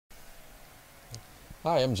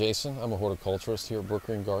Hi, I'm Jason. I'm a horticulturist here at Brook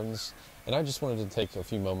Green Gardens, and I just wanted to take a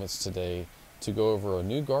few moments today to go over a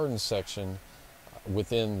new garden section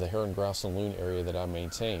within the Heron, Grouse, and Loon area that I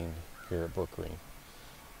maintain here at Brook Green.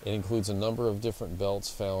 It includes a number of different belts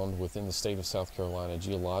found within the state of South Carolina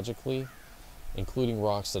geologically, including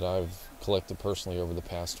rocks that I've collected personally over the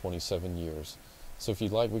past 27 years. So if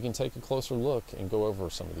you'd like, we can take a closer look and go over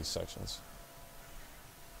some of these sections.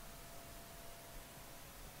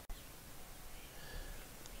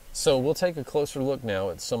 So we'll take a closer look now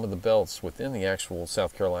at some of the belts within the actual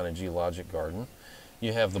South Carolina Geologic Garden.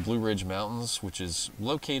 You have the Blue Ridge Mountains, which is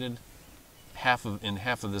located in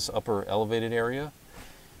half of this upper elevated area.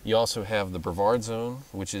 You also have the Brevard Zone,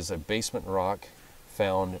 which is a basement rock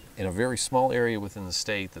found in a very small area within the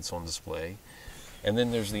state that's on display. And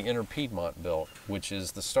then there's the Inner Piedmont Belt, which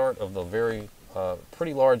is the start of the very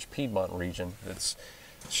pretty large Piedmont region that's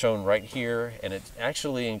shown right here, and it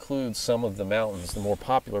actually includes some of the mountains, the more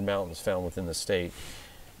popular mountains found within the state.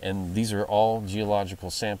 And these are all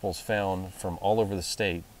geological samples found from all over the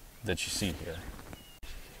state that you see here.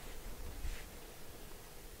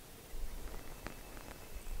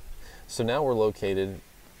 So now we're located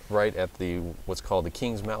right at what's called the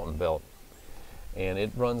Kings Mountain Belt, and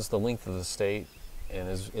it runs the length of the state and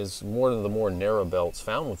is one of the more narrow belts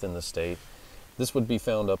found within the state. This would be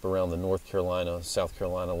found up around the North Carolina, South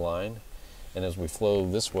Carolina line. And as we flow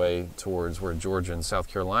this way towards where Georgia and South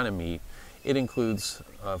Carolina meet, it includes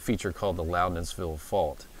a feature called the Loudonsville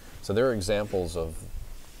Fault. So there are examples of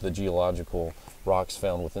the geological rocks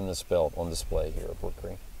found within this belt on display here at Brook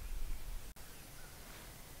Green.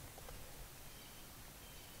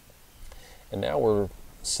 And now we're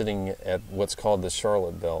sitting at what's called the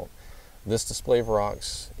Charlotte Belt. This display of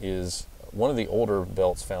rocks is one of the older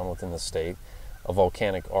belts found within the state. A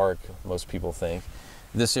volcanic arc, most people think.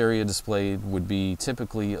 This area displayed would be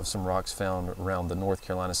typically of some rocks found around the North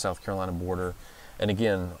Carolina-South Carolina border, and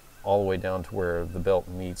again, all the way down to where the belt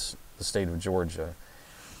meets the state of Georgia.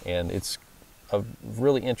 And it's a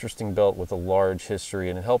really interesting belt with a large history,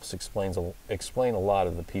 and it helps explain a lot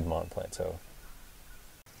of the Piedmont Plateau.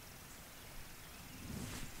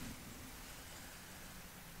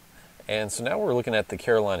 And so now we're looking at the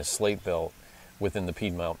Carolina Slate Belt within the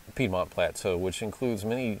Piedmont Plateau, which includes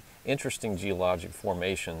many interesting geologic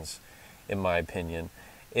formations, in my opinion.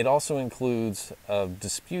 It also includes a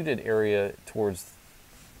disputed area towards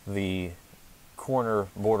the corner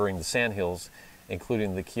bordering the sandhills,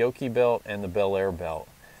 including the Keokee Belt and the Bel Air Belt.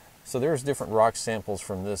 So there's different rock samples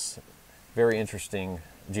from this very interesting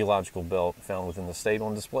geological belt found within the state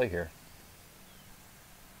on display here.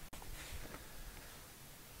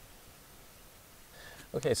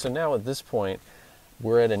 Okay, so now at this point,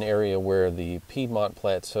 we're at an area where the Piedmont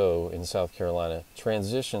Plateau in South Carolina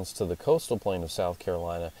transitions to the coastal plain of South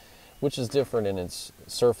Carolina, which is different in its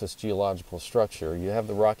surface geological structure. You have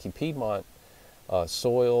the rocky Piedmont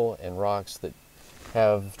soil and rocks that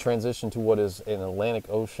have transitioned to what is an Atlantic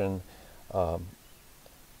Ocean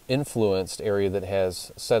influenced area that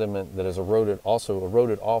has sediment that has also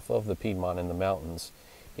eroded off of the Piedmont in the mountains.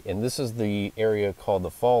 And this is the area called the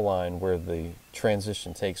fall line where the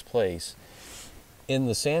transition takes place. In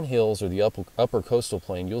the sandhills or the upper coastal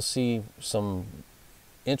plain, you'll see some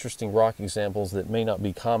interesting rock examples that may not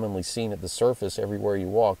be commonly seen at the surface everywhere you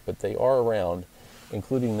walk, but they are around,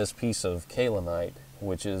 including this piece of kaolinite,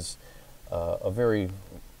 which is a very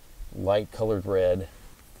light colored red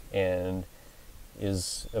and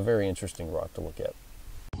is a very interesting rock to look at.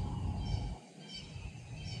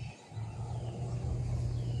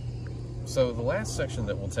 So the last section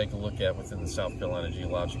that we'll take a look at within the South Carolina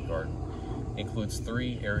Geologic Garden includes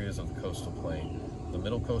three areas of the coastal plain: the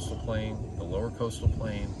middle coastal plain, the lower coastal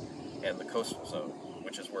plain, and the coastal zone,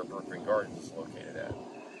 which is where Brook Green Gardens is located at.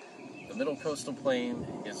 The middle coastal plain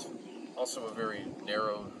is also a very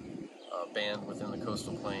narrow band within the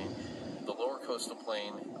coastal plain. The lower coastal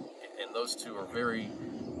plain and those two are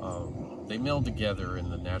they meld together in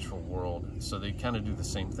the natural world, so they kind of do the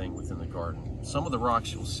same thing within the garden. Some of the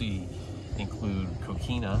rocks you'll see include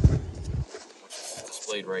coquina, which is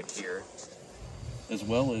displayed right here, as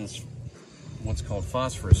well as what's called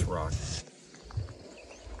phosphorus rock,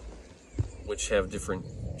 which have different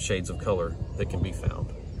shades of color that can be found.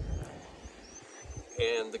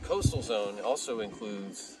 And the coastal zone also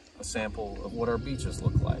includes a sample of what our beaches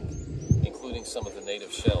look like, including some of the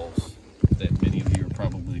native shells that many of you are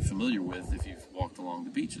probably familiar with if you've walked along the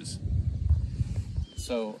beaches.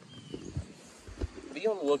 So be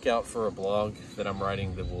on the lookout for a blog that I'm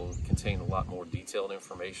writing that will contain a lot more detailed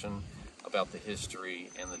information about the history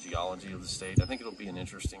and the geology of the state. I think it'll be an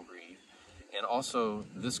interesting read. And also,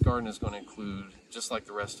 this garden is going to include, just like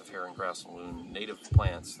the rest of Heron, Grouse, and Loon, native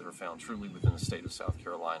plants that are found truly within the state of South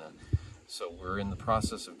Carolina. So we're in the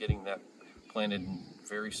process of getting that planted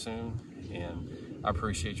very soon, and I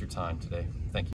appreciate your time today. Thank you.